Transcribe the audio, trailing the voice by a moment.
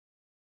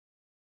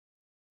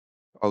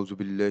أعوذ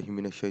بالله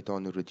من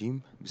الشيطان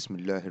الرجيم بسم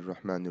الله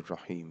الرحمن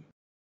الرحيم.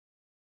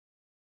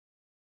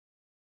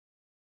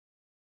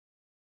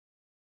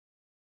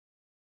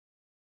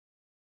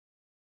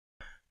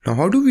 Now,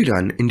 how do we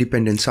run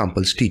independent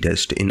samples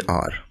t-test in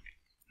R?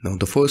 Now,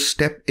 the first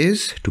step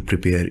is to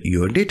prepare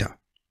your data.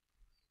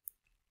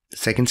 The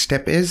second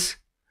step is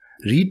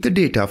read the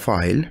data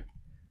file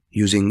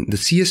using the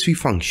CSV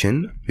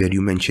function where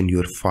you mentioned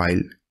your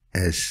file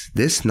as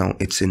this. Now,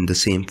 it's in the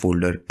same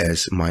folder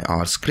as my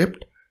R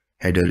script.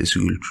 Header is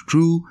equal to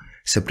true,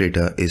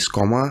 separator is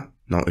comma.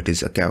 Now, it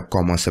is a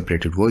comma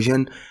separated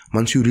version.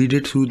 Once you read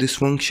it through this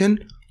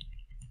function,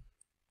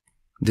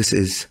 this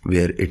is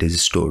where it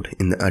is stored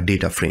in a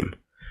data frame.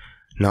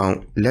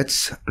 Now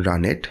let's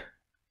run it.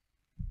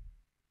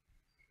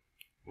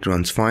 It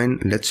runs fine.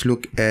 Let's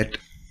look at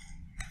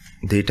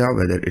data,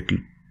 whether it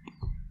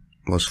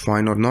was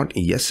fine or not.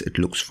 Yes, it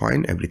looks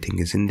fine. Everything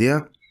is in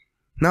there.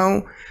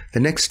 Now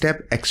the next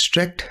step,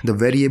 extract the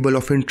variable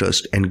of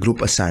interest and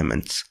group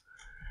assignments.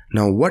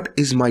 Now what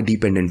is my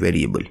dependent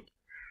variable?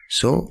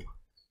 So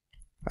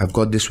I've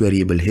got this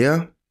variable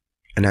here,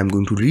 and I'm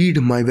going to read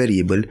my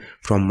variable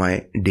from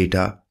my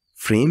data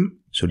frame.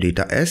 So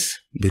data S,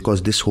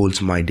 because this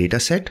holds my data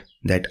set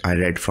that I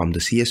read from the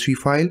CSV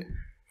file,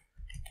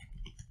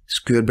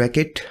 square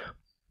bracket,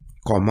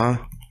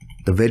 comma,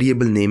 the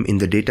variable name in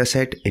the data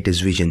set, it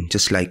is vision,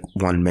 just like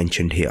one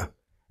mentioned here,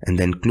 and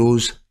then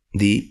close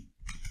the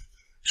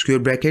square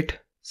bracket,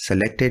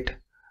 select it,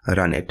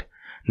 run it.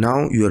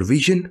 Now your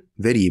vision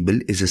variable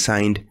is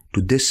assigned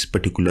to this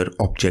particular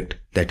object,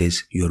 that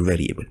is your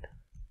variable.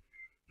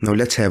 Now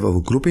let's have our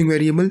grouping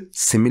variable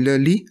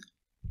similarly,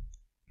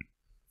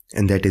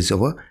 and that is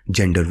our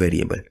gender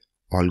variable.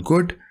 All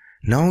good.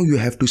 Now you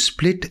have to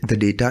split the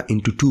data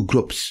into two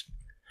groups.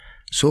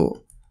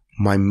 So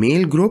my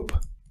male group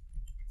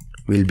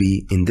will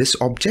be in this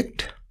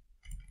object,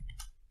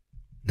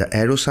 the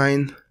arrow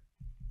sign.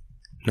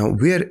 Now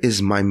where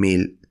is my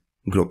male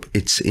group?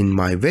 It's in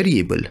my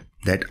variable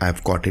that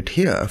I've got it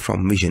here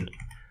from vision.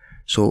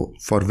 So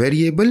for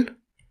variable,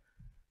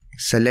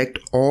 select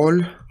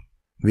all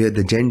where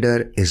the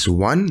gender is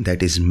 1,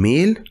 that is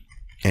male,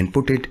 and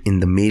put it in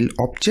the male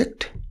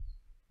object.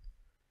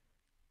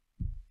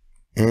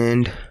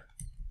 And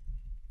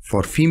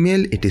for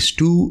female it is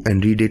 2,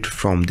 and read it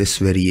from this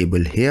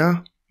variable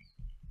here,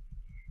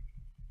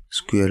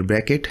 square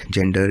bracket,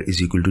 gender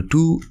is equal to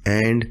 2,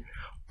 and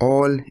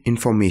all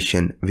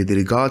information with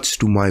regards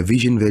to my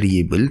vision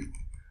variable,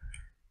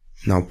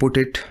 now put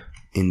it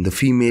in the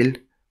female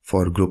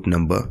for group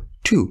number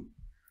 2.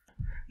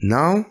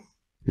 Now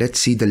let's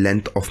see the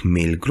length of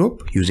male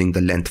group using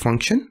the length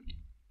function.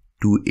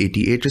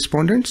 288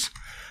 respondents.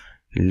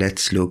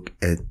 Let's look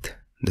at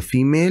the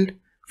female,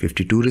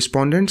 52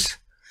 respondents,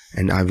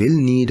 and I will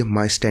need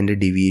my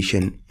standard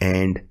deviation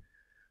and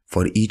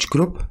for each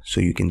group, so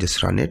you can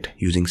just run it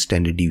using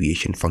standard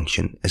deviation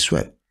function as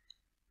well.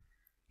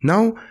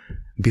 Now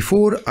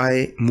before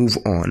I move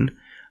on,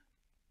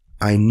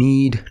 I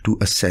need to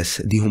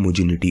assess the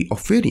homogeneity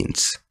of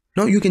variance.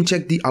 Now you can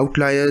check the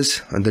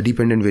outliers, and the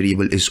dependent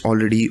variable is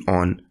already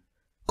on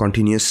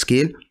continuous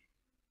scale.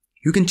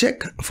 You can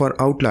check for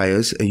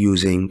outliers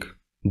using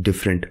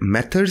different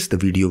methods. The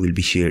video will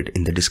be shared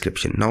in the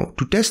description. Now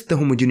to test the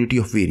homogeneity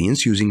of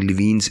variance using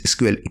Levene's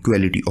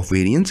equality of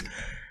variance,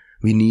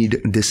 we need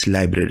this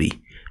library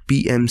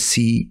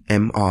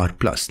PMCMR+.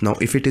 Now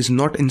if it is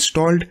not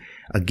installed,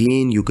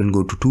 again you can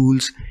go to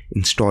tools,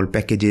 install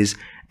packages,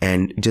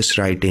 and just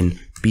write in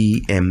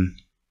PMCMR+.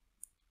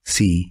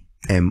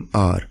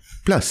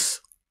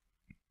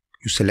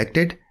 You select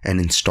it and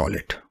install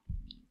it.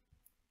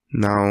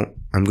 Now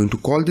I'm going to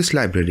call this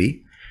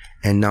library,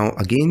 and now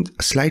again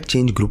a slight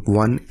change. Group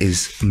 1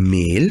 is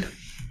male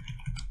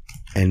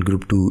and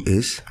group 2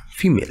 is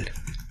female.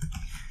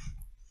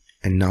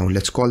 And now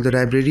let's call the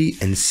library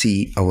and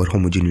see our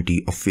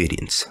homogeneity of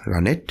variance.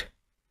 Run it.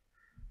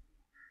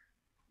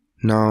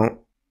 Now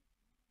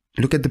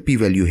look at the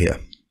p-value here.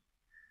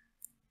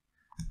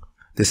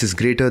 This is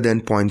greater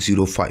than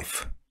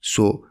 0.05.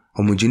 So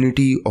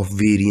homogeneity of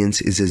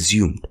variance is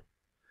assumed.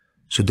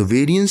 So the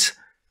variance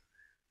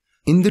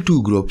in the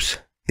two groups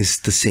is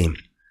the same.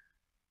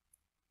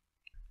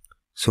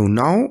 So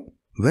now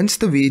once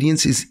the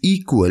variance is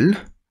equal,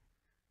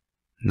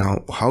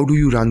 now how do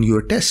you run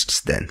your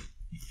tests then?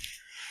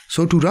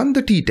 So to run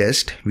the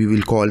t-test, we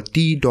will call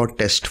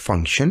t.test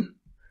function,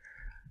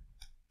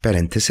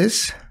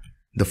 parenthesis,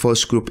 the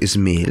first group is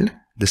male,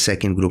 the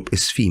second group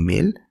is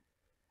female,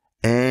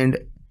 and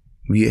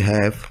we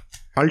have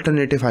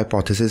alternative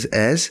hypothesis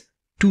as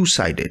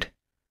two-sided,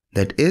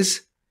 that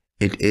is,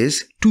 it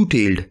is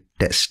two-tailed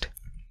test.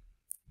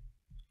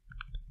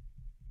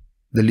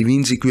 The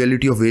Levene's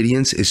equality of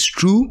variance is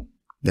true,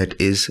 that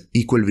is,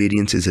 equal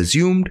variance is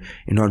assumed.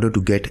 In order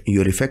to get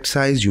your effect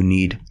size, you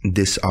need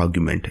this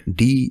argument,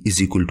 D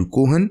is equal to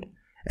Cohen,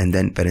 and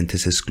then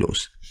parenthesis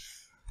close.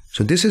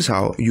 So this is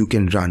how you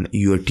can run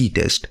your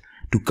t-test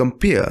to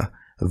compare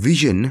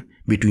vision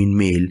between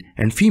male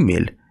and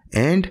female,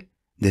 and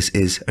this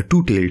is a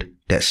two-tailed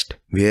test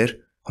where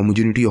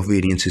homogeneity of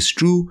variance is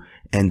true,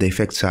 and the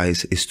effect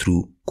size is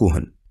through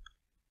Cohen.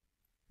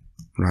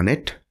 Run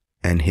it,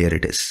 and here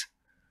it is.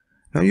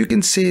 Now you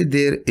can say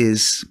there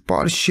is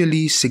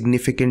partially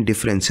significant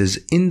differences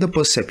in the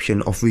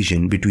perception of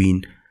vision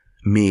between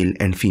male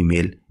and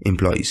female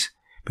employees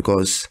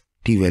because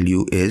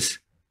t-value is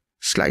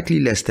slightly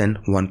less than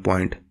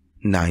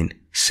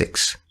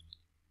 1.96.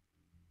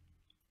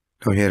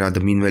 Now here are the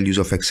mean values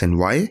of x and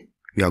y.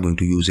 We are going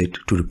to use it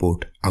to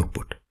report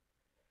output.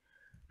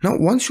 Now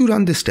once you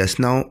run this test,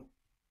 now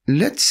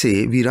let's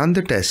say we run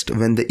the test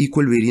when the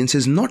equal variance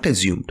is not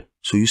assumed.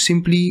 So you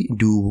simply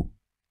do,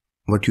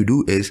 what you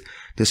do is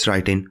just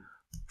write in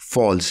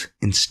false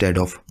instead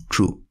of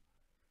true.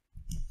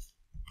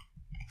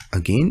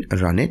 Again,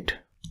 run it.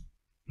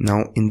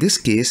 Now in this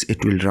case,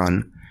 it will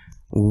run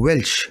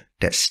Welch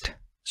test.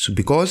 So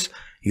because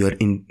your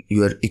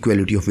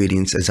equality of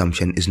variance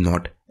assumption is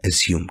not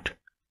assumed.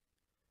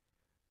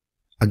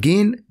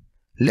 Again,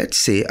 let's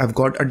say I've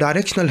got a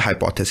directional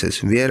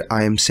hypothesis where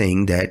I am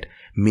saying that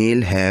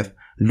male have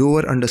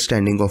lower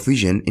understanding of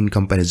vision in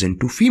comparison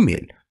to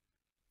female.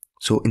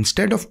 So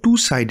instead of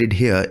two-sided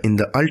here in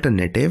the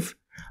alternative,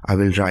 I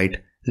will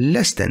write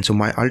less than. So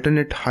my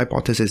alternate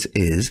hypothesis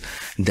is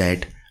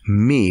that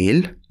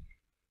male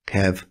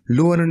have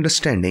lower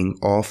understanding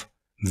of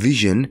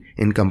vision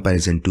in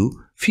comparison to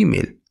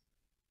female.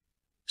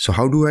 So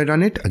how do I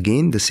run it?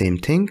 Again, the same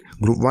thing.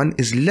 Group 1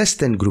 is less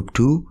than group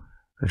 2.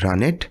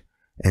 Run it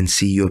and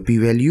see your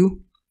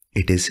p-value.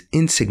 It is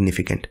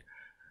insignificant.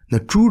 The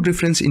true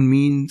difference in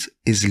means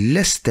is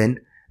less than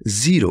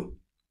 0.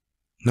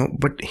 Now,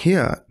 but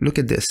here, look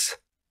at this.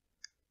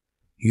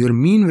 Your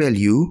mean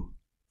value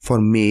for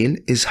male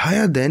is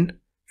higher than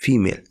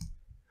female.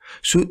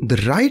 So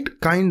the right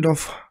kind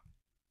of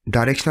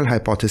directional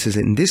hypothesis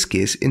in this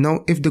case, now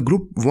if the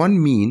group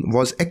 1 mean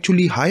was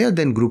actually higher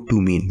than group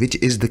 2 mean, which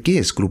is the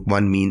case, group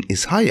 1 mean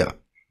is higher,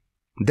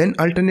 then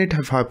alternate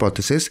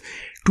hypothesis,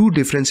 true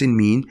difference in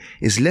mean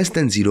is less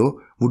than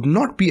 0 would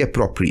not be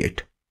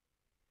appropriate.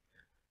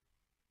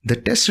 The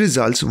test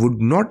results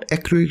would not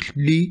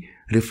accurately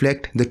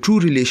reflect the true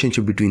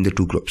relationship between the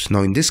two groups.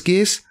 Now in this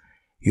case,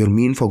 your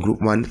mean for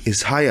group 1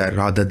 is higher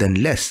rather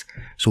than less.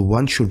 So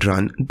one should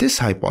run this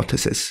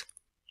hypothesis.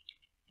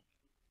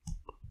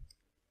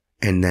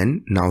 And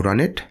then now run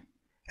it.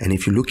 And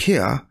if you look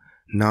here,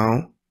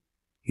 now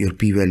your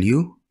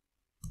p-value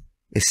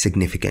is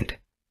significant.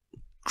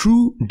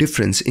 True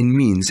difference in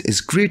means is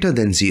greater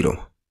than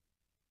 0.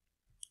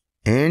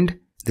 And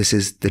this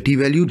is the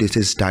t-value, this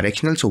is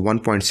directional, so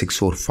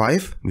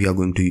 1.645. We are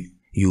going to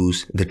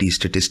use the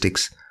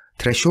t-statistics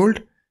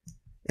threshold.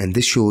 And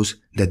this shows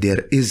that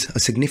there is a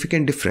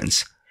significant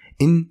difference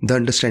in the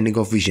understanding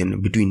of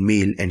vision between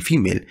male and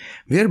female,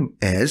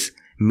 whereas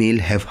male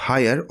have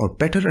higher or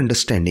better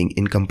understanding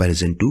in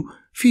comparison to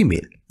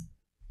female.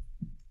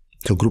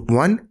 So group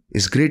 1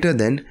 is greater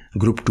than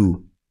group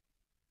 2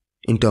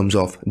 in terms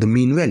of the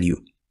mean value.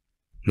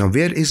 Now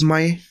where is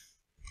my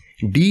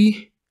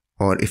D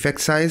or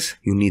effect size?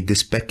 You need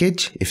this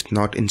package. If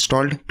not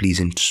installed, please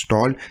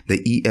install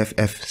the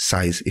EFF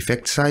size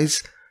effect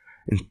size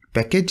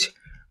package.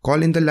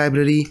 Call in the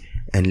library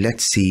and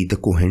let's see the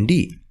Cohen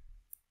D.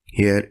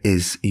 Here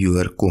is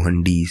your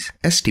Cohen D's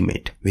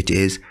estimate, which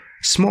is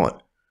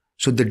small.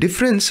 So the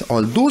difference,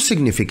 although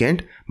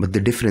significant, but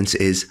the difference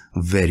is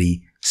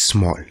very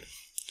small.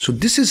 So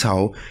this is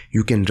how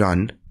you can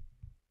run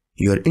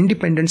your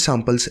independent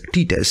samples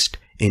t-test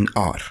in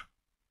R.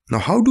 Now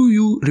how do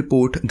you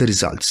report the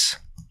results?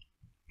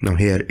 Now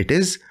here it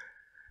is.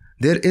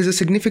 There is a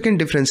significant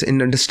difference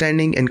in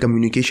understanding and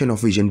communication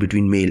of vision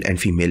between male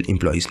and female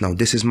employees. Now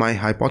this is my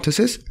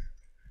hypothesis.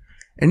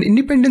 An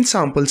independent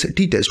samples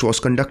t-test was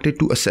conducted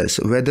to assess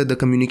whether the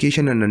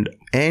communication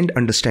and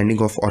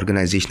understanding of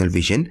organizational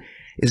vision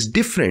is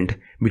different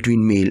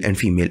between male and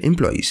female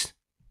employees.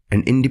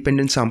 An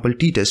independent sample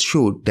t-test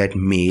showed that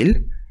male,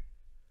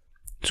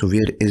 so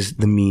where is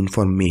the mean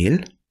for male?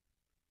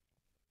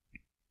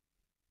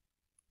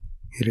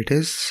 Here it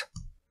is,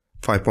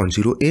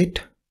 5.08.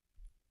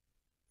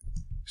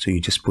 So you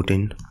just put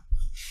in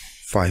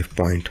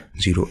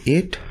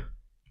 5.08.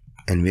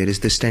 And where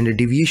is the standard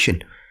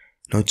deviation?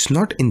 Now it's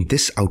not in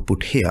this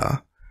output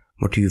here.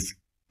 What you have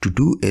to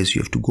do is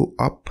you have to go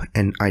up,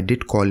 and I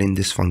did call in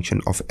this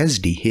function of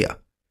SD here.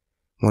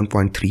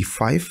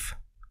 1.35.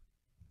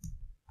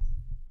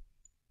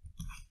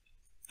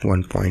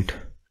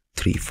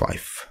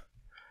 1.35.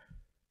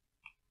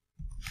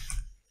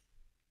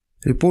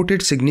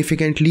 Reported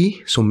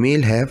significantly, so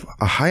male have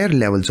a higher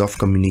levels of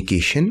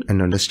communication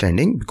and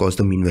understanding because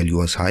the mean value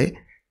was high.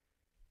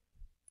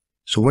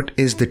 So what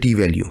is the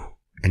t-value?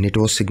 And it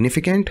was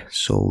significant.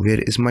 So where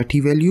is my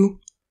t-value?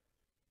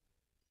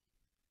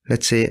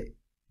 Let's say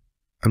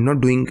I'm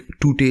not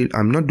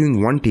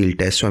doing one tail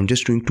test, so I'm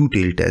just doing two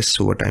tail tests.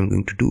 So what I'm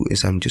going to do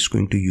is I'm just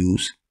going to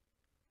use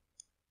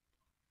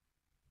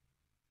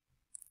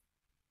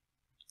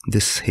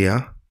this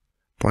here,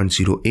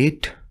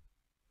 0.08.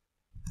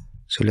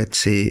 So let's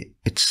say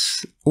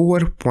it's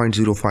over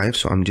 0.05.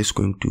 So I'm just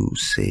going to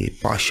say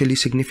partially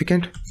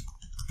significant.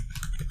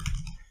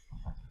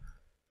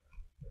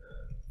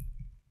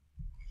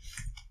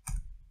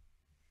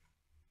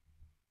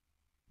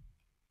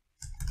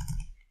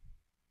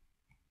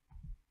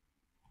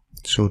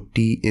 So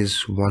t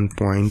is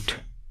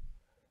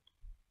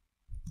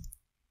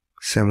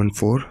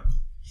 1.74.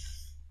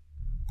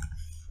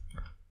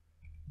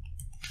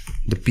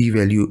 The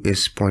p-value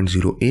is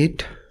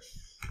 0.08.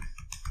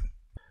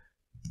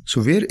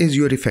 So where is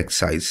your effect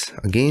size?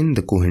 Again,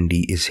 the Cohen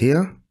d is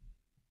here,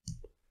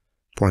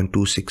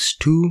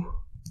 0.262.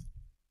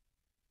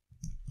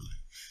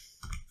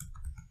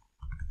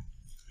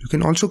 You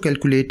can also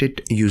calculate it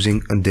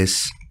using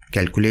this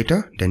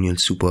calculator,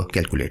 Daniel's super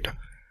calculator.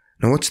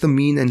 Now what's the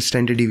mean and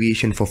standard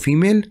deviation for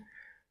female?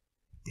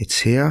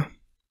 It's here.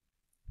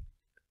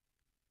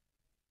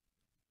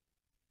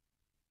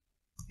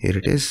 Here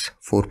it is,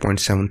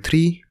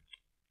 4.73.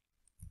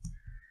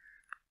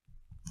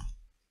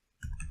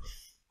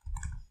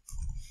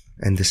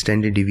 And the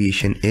standard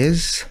deviation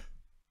is,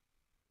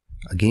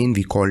 again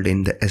we called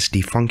in the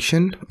SD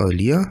function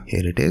earlier.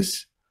 Here it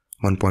is,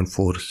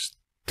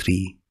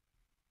 1.43.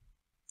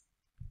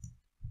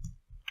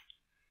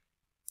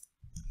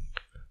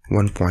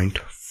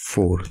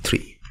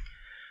 1.43.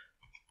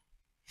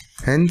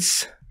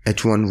 Hence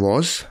H1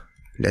 was,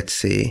 let's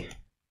say,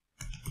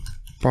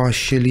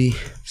 partially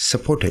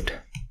supported.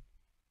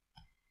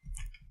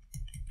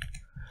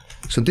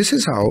 So this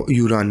is how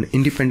you run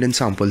independent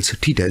samples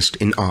t-test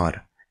in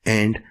R,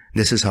 and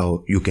this is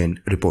how you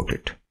can report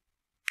it.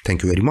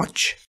 Thank you very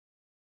much.